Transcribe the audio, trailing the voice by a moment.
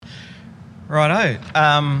Righto.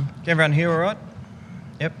 Can everyone hear all right?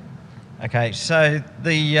 Yep. Okay, so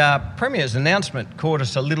the Premier's announcement caught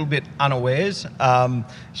us a little bit unawares.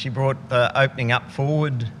 She brought the opening up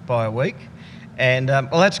forward by a week. And,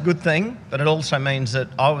 well, that's a good thing, but it also means that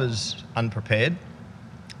I was unprepared.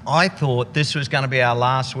 I thought this was going to be our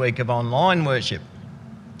last week of online worship.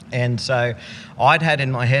 And so I'd had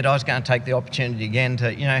in my head I was going to take the opportunity again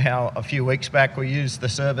to, you know how a few weeks back we used the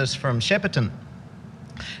service from Shepparton.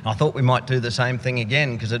 I thought we might do the same thing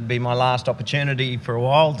again because it'd be my last opportunity for a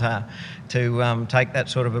while to take that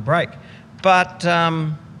sort of a break. But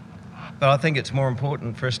I think it's more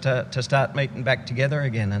important for us to start meeting back together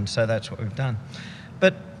again, and so that's what we've done.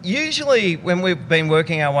 But usually when we've been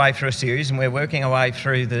working our way through a series, and we're working our way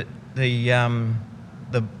through the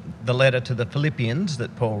letter to the Philippians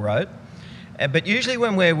that Paul wrote, but usually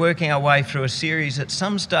when we're working our way through a series, at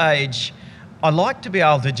some stage I like to be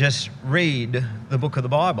able to just read the book of the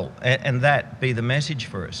Bible and that be the message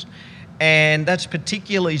for us. And that's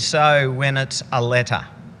particularly so when it's a letter.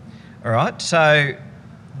 All right? So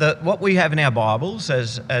what we have in our Bibles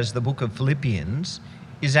as the book of Philippians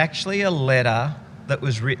is actually a letter that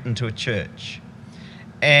was written to a church.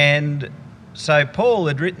 And so Paul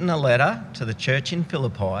had written a letter to the church in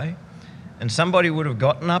Philippi, and somebody would have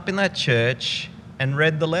gotten up in that church and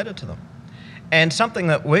read the letter to them. And something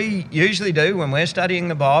that we usually do when we're studying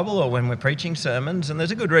the Bible or when we're preaching sermons, and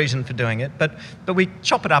there's a good reason for doing it, but we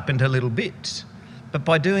chop it up into little bits. But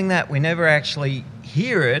by doing that, we never actually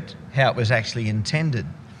hear it how it was actually intended.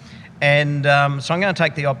 And so I'm going to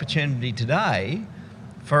take the opportunity today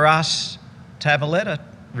for us to have a letter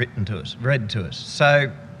written to us, read to us.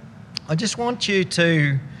 So I just want you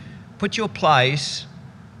to put yourself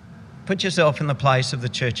in the place of the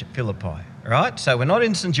church at Philippi, all right? So we're not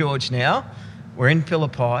in St. George now. We're in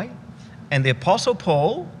Philippi, and the Apostle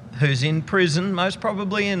Paul, who's in prison, most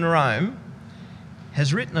probably in Rome,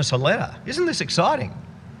 has written us a letter. Isn't this exciting?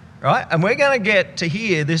 Right? And we're going to get to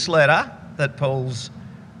hear this letter that Paul's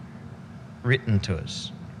written to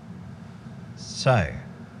us. So,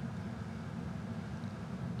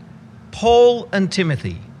 Paul and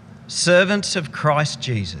Timothy, servants of Christ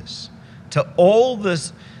Jesus, to all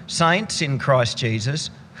the saints in Christ Jesus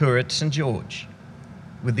who are at St. George,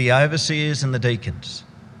 with the overseers and the deacons.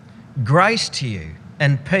 Grace to you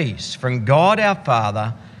and peace from God our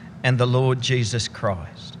Father and the Lord Jesus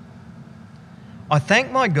Christ. I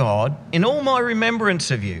thank my God in all my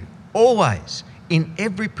remembrance of you, always, in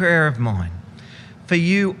every prayer of mine, for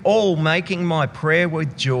you all making my prayer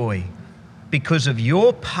with joy, because of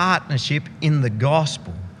your partnership in the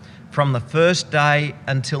gospel from the first day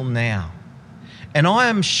until now. And I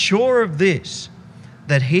am sure of this,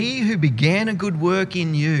 that he who began a good work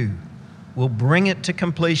in you will bring it to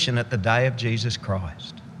completion at the day of Jesus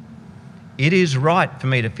Christ. It is right for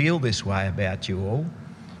me to feel this way about you all,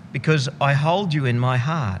 because I hold you in my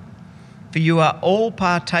heart, for you are all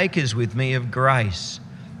partakers with me of grace,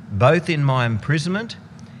 both in my imprisonment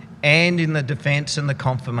and in the defence and the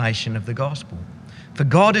confirmation of the gospel. For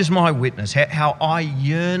God is my witness, how I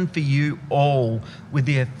yearn for you all with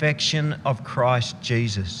the affection of Christ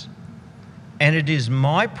Jesus. And it is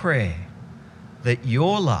my prayer that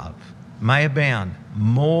your love may abound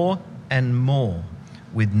more and more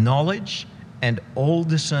with knowledge and all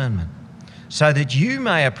discernment, so that you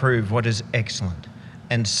may approve what is excellent,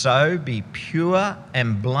 and so be pure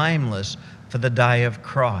and blameless for the day of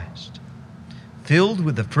Christ, filled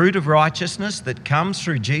with the fruit of righteousness that comes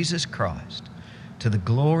through Jesus Christ, to the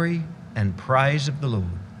glory and praise of the Lord.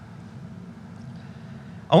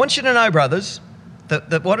 I want you to know, brothers,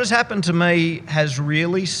 that what has happened to me has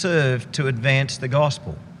really served to advance the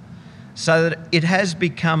gospel, so that it has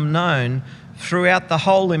become known throughout the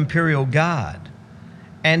whole imperial guard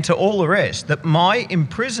and to all the rest that my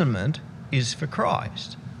imprisonment is for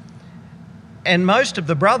Christ. And most of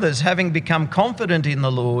the brothers, having become confident in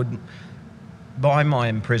the Lord by my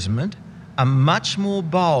imprisonment, are much more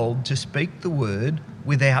bold to speak the word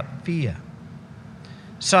without fear.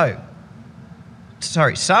 Some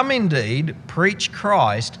indeed preach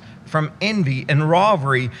Christ from envy and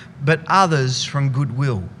rivalry, but others from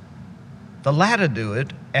goodwill. The latter do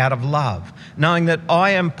it out of love, knowing that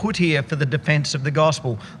I am put here for the defence of the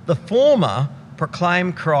gospel. The former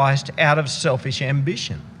proclaim Christ out of selfish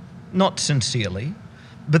ambition, not sincerely,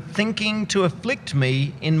 but thinking to afflict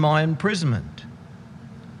me in my imprisonment.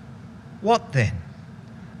 What then?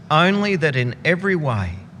 Only that in every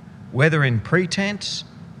way, whether in pretense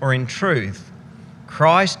or in truth,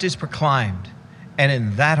 Christ is proclaimed, and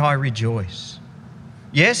in that I rejoice.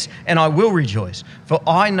 Yes, and I will rejoice, for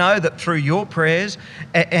I know that through your prayers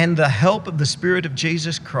and the help of the Spirit of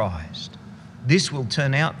Jesus Christ, This will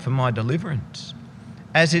turn out for my deliverance,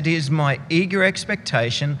 as it is my eager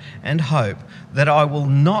expectation and hope that I will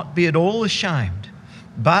not be at all ashamed,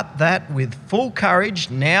 but that with full courage,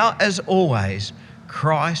 now as always,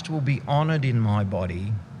 Christ will be honoured in my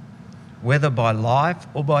body, whether by life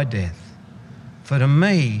or by death. For to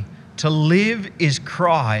me, to live is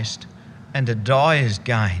Christ, and to die is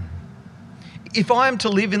gain. If I am to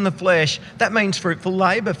live in the flesh, that means fruitful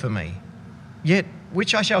labour for me. Yet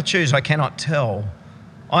which I shall choose, I cannot tell.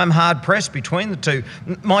 I am hard pressed between the two.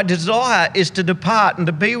 My desire is to depart and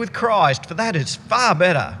to be with Christ, for that is far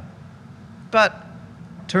better. But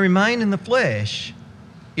to remain in the flesh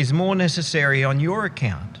is more necessary on your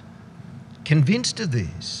account. Convinced of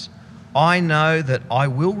this, I know that I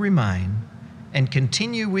will remain and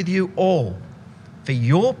continue with you all for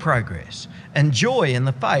your progress and joy in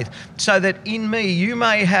the faith, so that in me you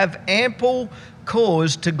may have ample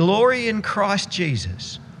cause to glory in Christ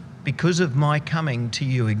Jesus because of my coming to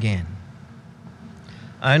you again.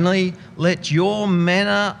 Only let your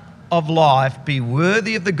manner of life be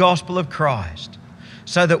worthy of the gospel of Christ,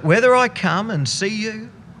 so that whether I come and see you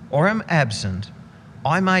or am absent,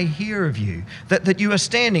 I may hear of you, that you are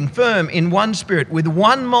standing firm in one spirit, with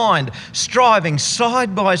one mind, striving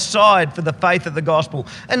side by side for the faith of the gospel,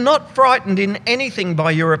 and not frightened in anything by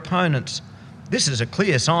your opponents. This is a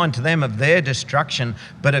clear sign to them of their destruction,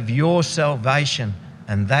 but of your salvation,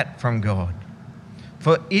 and that from God.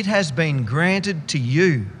 For it has been granted to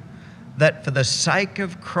you that for the sake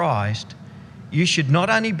of Christ you should not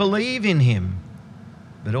only believe in him,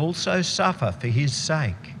 but also suffer for his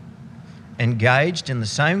sake, engaged in the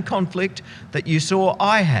same conflict that you saw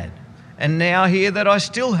I had, and now hear that I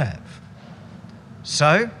still have.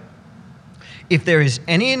 So, if there is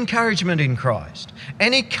any encouragement in Christ,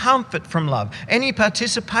 any comfort from love, any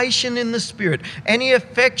participation in the Spirit, any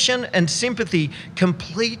affection and sympathy,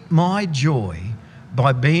 complete my joy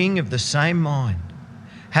by being of the same mind,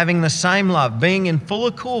 having the same love, being in full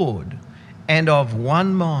accord and of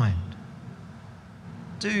one mind.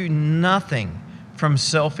 Do nothing from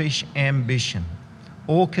selfish ambition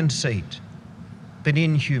or conceit, but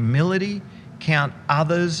in humility count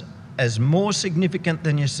others as more significant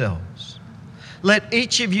than yourselves. Let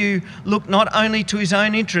each of you look not only to his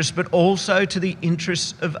own interests, but also to the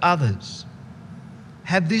interests of others.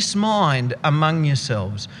 Have this mind among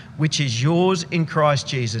yourselves, which is yours in Christ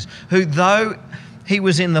Jesus, who, though he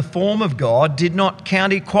was in the form of God, did not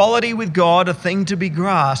count equality with God a thing to be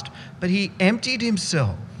grasped, but he emptied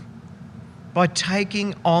himself by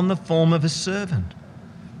taking on the form of a servant,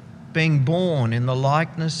 being born in the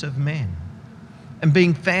likeness of men, and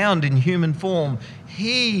being found in human form,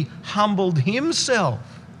 he humbled himself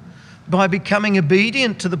by becoming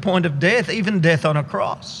obedient to the point of death, even death on a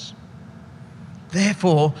cross.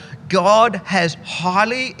 Therefore, God has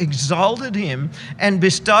highly exalted him and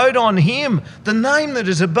bestowed on him the name that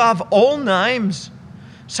is above all names,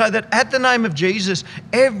 so that at the name of Jesus,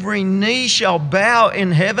 every knee shall bow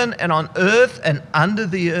in heaven and on earth and under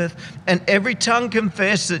the earth, and every tongue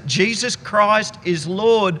confess that Jesus Christ is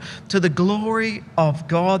Lord, to the glory of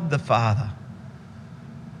God the Father.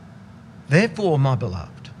 Therefore, my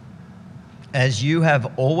beloved, as you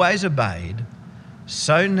have always obeyed,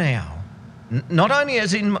 so now, not only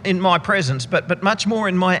as in my presence, but much more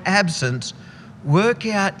in my absence, work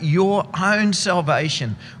out your own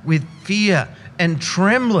salvation with fear and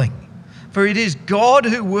trembling, for it is God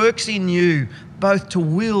who works in you both to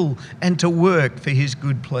will and to work for his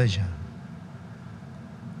good pleasure.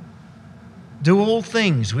 Do all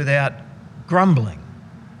things without grumbling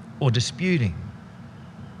or disputing,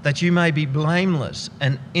 that you may be blameless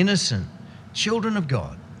and innocent, children of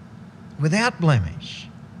God, without blemish,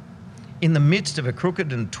 in the midst of a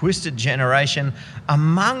crooked and twisted generation,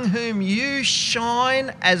 among whom you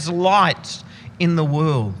shine as lights in the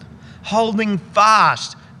world, holding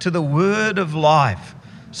fast to the word of life,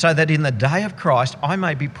 so that in the day of Christ I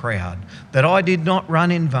may be proud that I did not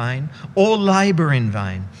run in vain or labour in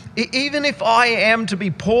vain. Even if I am to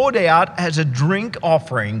be poured out as a drink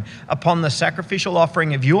offering upon the sacrificial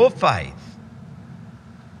offering of your faith,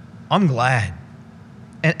 I'm glad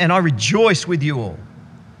and I rejoice with you all.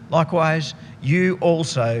 Likewise, you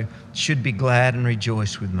also should be glad and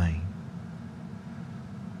rejoice with me.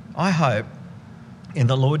 I hope in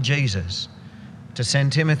the Lord Jesus to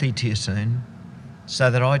send Timothy to you soon,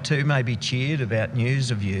 so that I too may be cheered about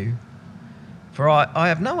news of you. For I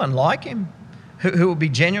have no one like him who will be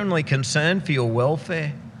genuinely concerned for your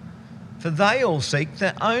welfare. For they all seek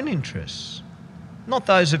their own interests, not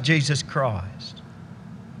those of Jesus Christ.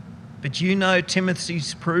 But you know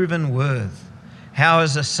Timothy's proven worth, how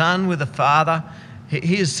as a son with a father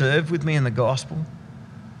he has served with me in the gospel.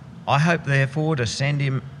 I hope, therefore, to send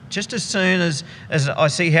him just as soon as I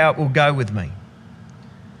see how it will go with me.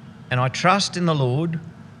 And I trust in the Lord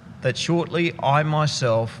that shortly I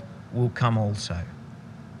myself will come also.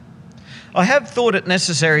 I have thought it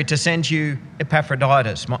necessary to send you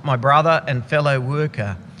Epaphroditus, my brother and fellow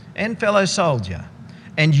worker and fellow soldier,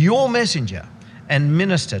 and your messenger and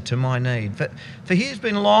minister to my need. For he has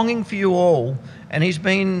been longing for you all, and he's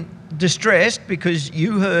been distressed because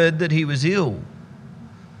you heard that he was ill,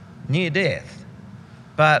 near death.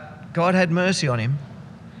 But God had mercy on him,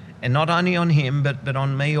 and not only on him, but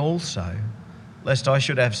on me also, lest I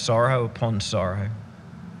should have sorrow upon sorrow.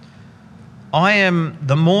 I am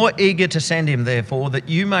the more eager to send him, therefore, that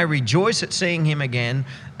you may rejoice at seeing him again,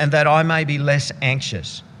 and that I may be less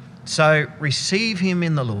anxious. So receive him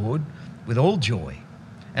in the Lord with all joy,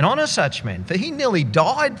 and honour such men, for he nearly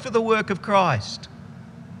died for the work of Christ,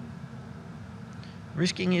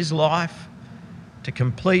 risking his life to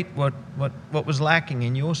complete what was lacking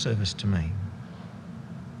in your service to me.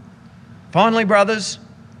 Finally, brothers,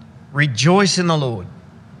 rejoice in the Lord.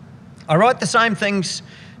 To write the same things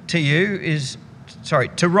to you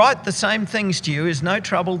is no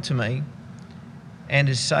trouble to me and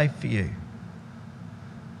is safe for you.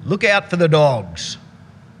 Look out for the dogs.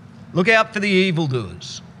 Look out for the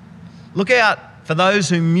evildoers. Look out for those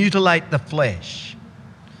who mutilate the flesh.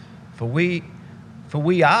 For we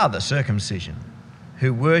are the circumcision,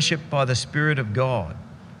 who worship by the Spirit of God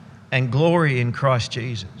and glory in Christ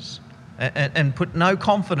Jesus, and put no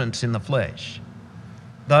confidence in the flesh,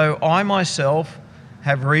 though I myself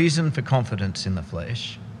have reason for confidence in the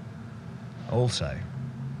flesh also.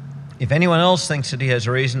 If anyone else thinks that he has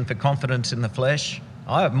reason for confidence in the flesh,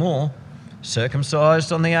 I have more.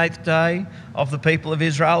 Circumcised on the 8th day, of the people of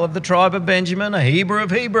Israel, of the tribe of Benjamin, a Hebrew of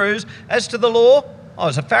Hebrews. As to the law, I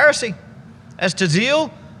was a Pharisee. As to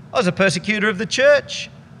zeal, I was a persecutor of the church.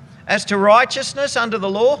 As to righteousness under the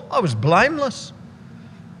law, I was blameless.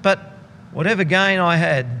 But whatever gain I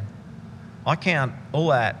had, I count all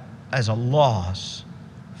that as a loss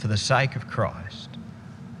for the sake of Christ.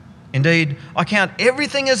 Indeed, I count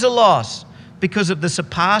everything as a loss because of the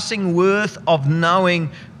surpassing worth of knowing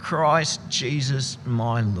Christ Jesus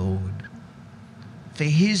my Lord. For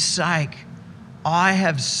his sake, I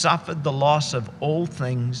have suffered the loss of all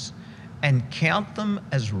things and count them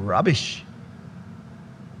as rubbish.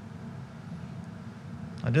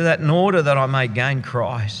 I do that in order that I may gain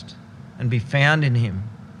Christ and be found in him,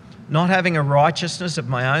 not having a righteousness of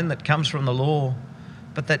my own that comes from the law,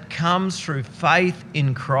 but that comes through faith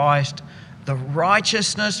in Christ, the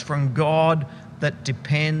righteousness from God that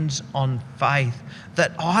depends on faith,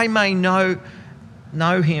 that I may know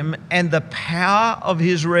him and the power of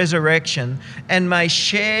his resurrection, and may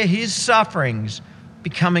share his sufferings,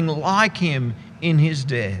 becoming like him in his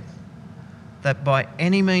death, that by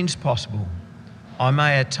any means possible I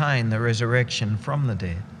may attain the resurrection from the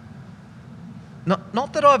dead.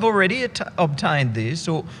 Not that I've already obtained this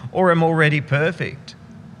or am already perfect,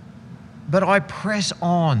 but I press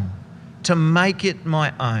on to make it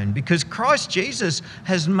my own, because Christ Jesus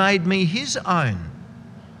has made me his own.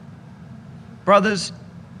 Brothers,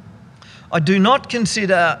 I do not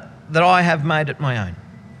consider that I have made it my own.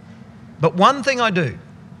 But one thing I do,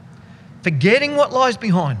 forgetting what lies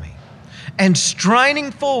behind me and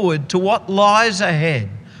straining forward to what lies ahead,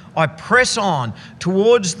 I press on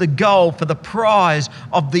towards the goal for the prize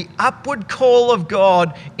of the upward call of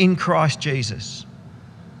God in Christ Jesus.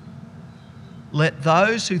 Let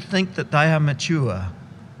those who think that they are mature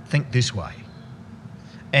think this way.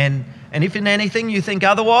 And if in anything you think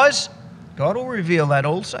otherwise, God will reveal that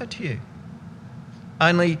also to you.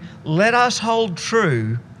 Only let us hold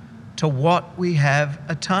true to what we have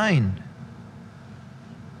attained.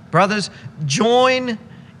 Brothers, join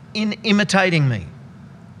in imitating me,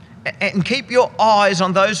 and keep your eyes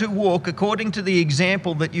on those who walk according to the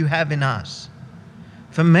example that you have in us.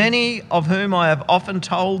 For many of whom I have often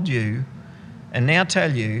told you, and now tell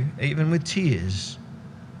you, even with tears,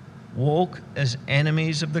 walk as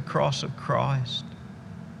enemies of the cross of Christ.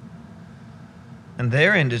 And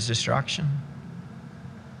their end is destruction.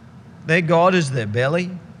 Their God is their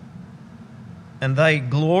belly, and they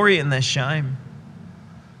glory in their shame.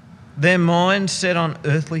 Their mind set on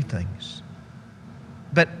earthly things.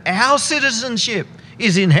 But our citizenship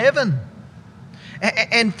is in heaven,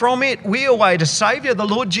 and from it we await a Saviour, the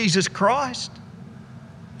Lord Jesus Christ,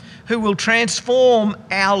 who will transform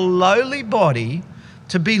our lowly body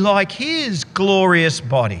to be like his glorious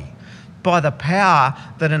body by the power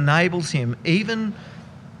that enables him even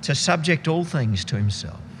to subject all things to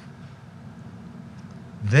himself.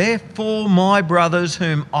 Therefore, my brothers,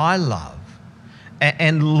 whom I love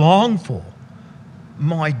and long for,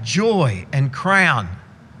 my joy and crown.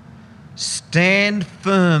 Stand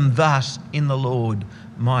firm thus in the Lord,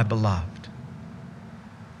 my beloved.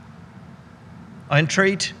 I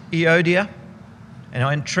entreat Euodia and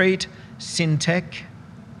I entreat Syntyche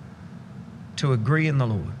to agree in the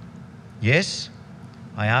Lord. Yes,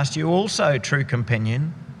 I ask you also, true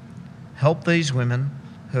companion, help these women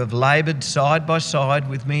who have laboured side by side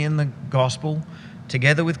with me in the gospel,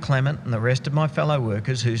 together with Clement and the rest of my fellow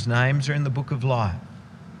workers whose names are in the book of life.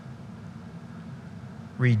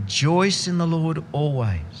 Rejoice in the Lord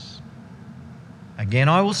always. Again,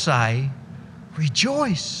 I will say,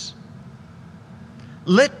 rejoice.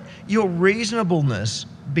 Let your reasonableness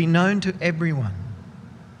be known to everyone.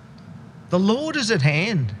 The Lord is at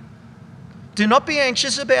hand. Do not be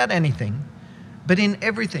anxious about anything, but in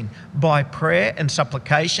everything, by prayer and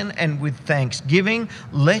supplication and with thanksgiving,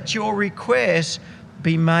 let your requests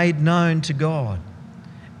be made known to God.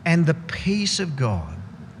 And the peace of God,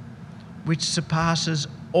 which surpasses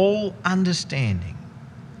all understanding,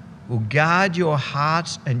 will guard your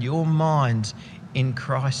hearts and your minds in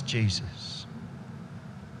Christ Jesus.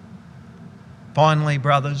 Finally,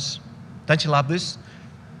 brothers, don't you love this?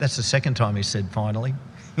 That's the second time he said finally.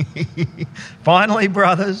 Finally,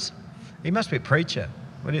 brothers, he must be a preacher.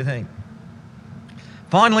 What do you think?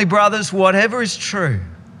 Finally, brothers, whatever is true,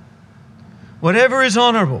 whatever is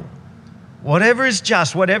honourable, whatever is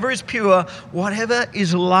just, whatever is pure, whatever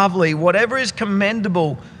is lovely, whatever is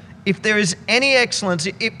commendable, if there is any excellence,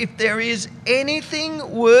 if there is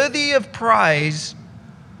anything worthy of praise,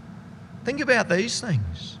 think about these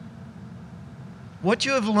things. What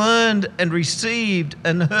you have learned and received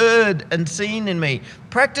and heard and seen in me,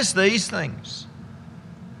 practice these things.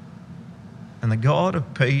 And the God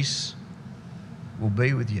of peace will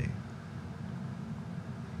be with you.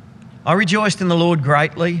 I rejoiced in the Lord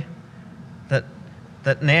greatly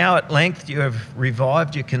that now at length you have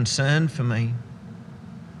revived your concern for me.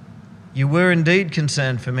 You were indeed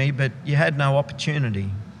concerned for me, but you had no opportunity.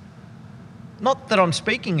 Not that I'm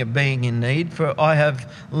speaking of being in need, for I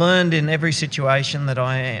have learned in every situation that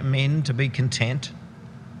I am in to be content.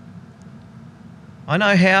 I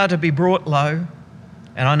know how to be brought low,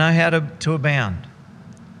 and I know how to abound.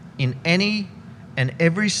 In any and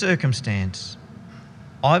every circumstance,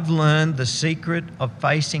 I've learned the secret of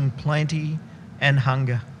facing plenty and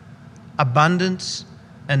hunger, abundance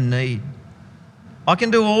and need. I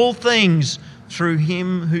can do all things through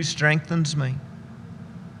him who strengthens me.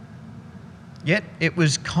 Yet it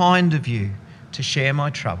was kind of you to share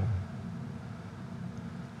my trouble.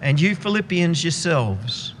 And you Philippians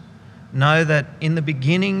yourselves know that in the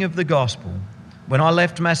beginning of the gospel, when I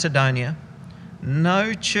left Macedonia,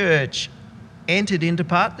 no church entered into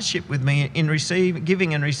partnership with me in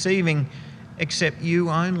giving and receiving except you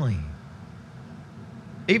only.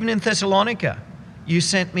 Even in Thessalonica, you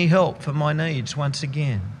sent me help for my needs once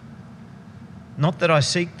again. Not that I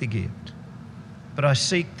seek the gift, but I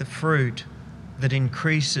seek the fruit that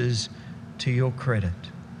increases to your credit.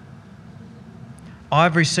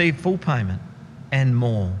 I've received full payment and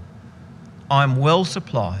more. I'm well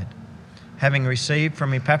supplied, having received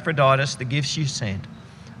from Epaphroditus the gifts you sent,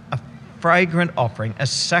 a fragrant offering, a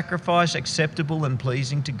sacrifice acceptable and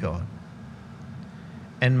pleasing to God.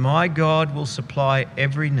 And my God will supply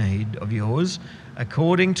every need of yours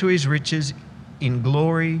according to his riches in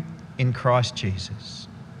glory in Christ Jesus.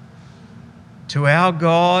 To our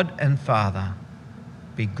God and Father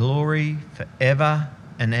be glory forever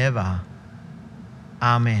and ever.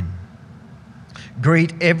 Amen.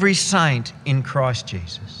 Greet every saint in Christ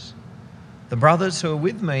Jesus. The brothers who are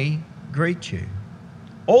with me greet you.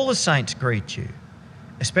 All the saints greet you,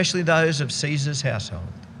 especially those of Caesar's household.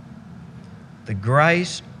 The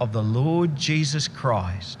grace of the Lord Jesus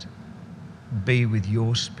Christ be with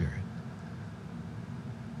your spirit.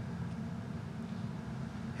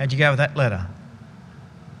 How'd you go with that letter?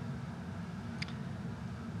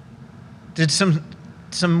 Did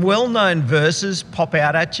some well-known verses pop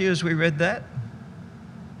out at you as we read that?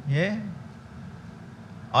 Yeah?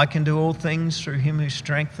 I can do all things through him who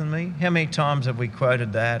strengthened me. How many times have we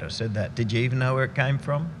quoted that or said that? Did you even know where it came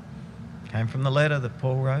from? It came from the letter that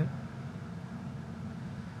Paul wrote.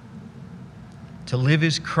 To live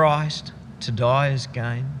is Christ, to die is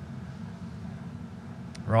gain.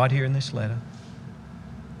 Right here in this letter.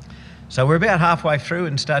 So we're about halfway through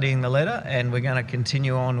in studying the letter, and we're going to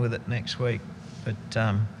continue on with it next week. But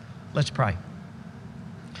let's pray.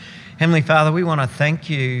 Heavenly Father, we want to thank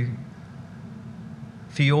you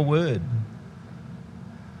for your word.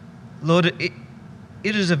 Lord, it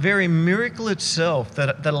is a very miracle itself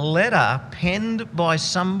that a letter penned by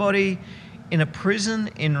somebody in a prison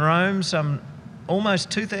in Rome some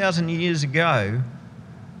almost 2,000 years ago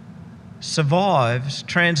survives,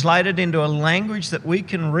 translated into a language that we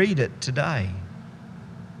can read it today.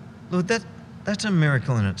 Lord, that's a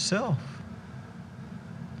miracle in itself.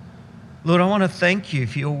 Lord, I want to thank you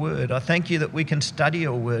for your word. I thank you that we can study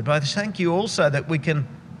your word, but I thank you also that we can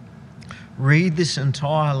read this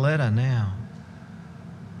entire letter now.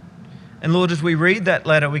 And Lord, as we read that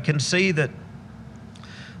letter, we can see that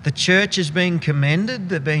the church is being commended.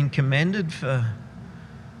 They're being commended for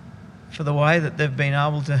the way that they've been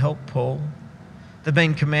able to help Paul. They've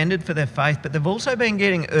been commended for their faith, but they've also been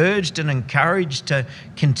getting urged and encouraged to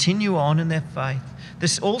continue on in their faith. They're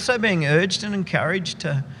also being urged and encouraged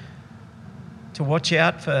to watch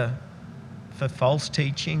out for false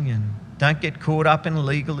teaching and don't get caught up in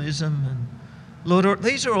legalism. And Lord,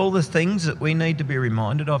 these are all the things that we need to be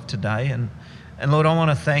reminded of today. And Lord, I want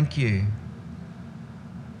to thank you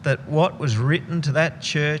that what was written to that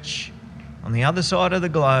church on the other side of the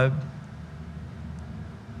globe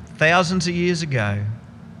thousands of years ago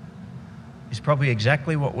is probably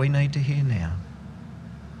exactly what we need to hear now.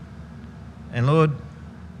 And Lord,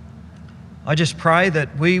 I just pray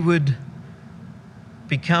that we would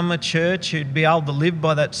become a church who'd be able to live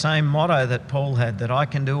by that same motto that Paul had, that I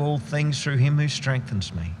can do all things through him who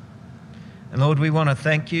strengthens me. And Lord, we want to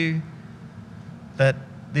thank you that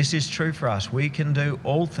this is true for us. We can do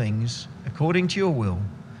all things according to your will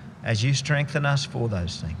as you strengthen us for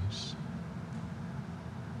those things.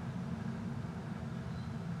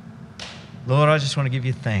 Lord, I just want to give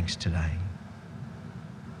you thanks today.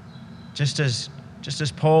 Just as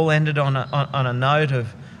Paul ended on a note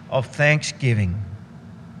of thanksgiving,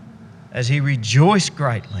 as he rejoiced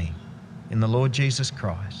greatly in the Lord Jesus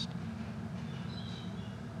Christ.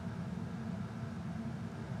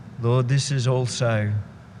 Lord, this is also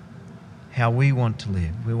how we want to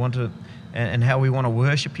live. We want to, and how we want to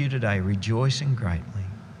worship you today, rejoicing greatly.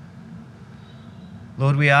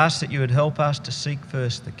 Lord, we ask that you would help us to seek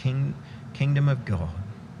first the kingdom of God,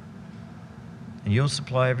 and you'll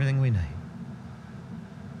supply everything we need.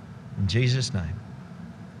 In Jesus' name,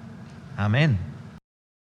 amen.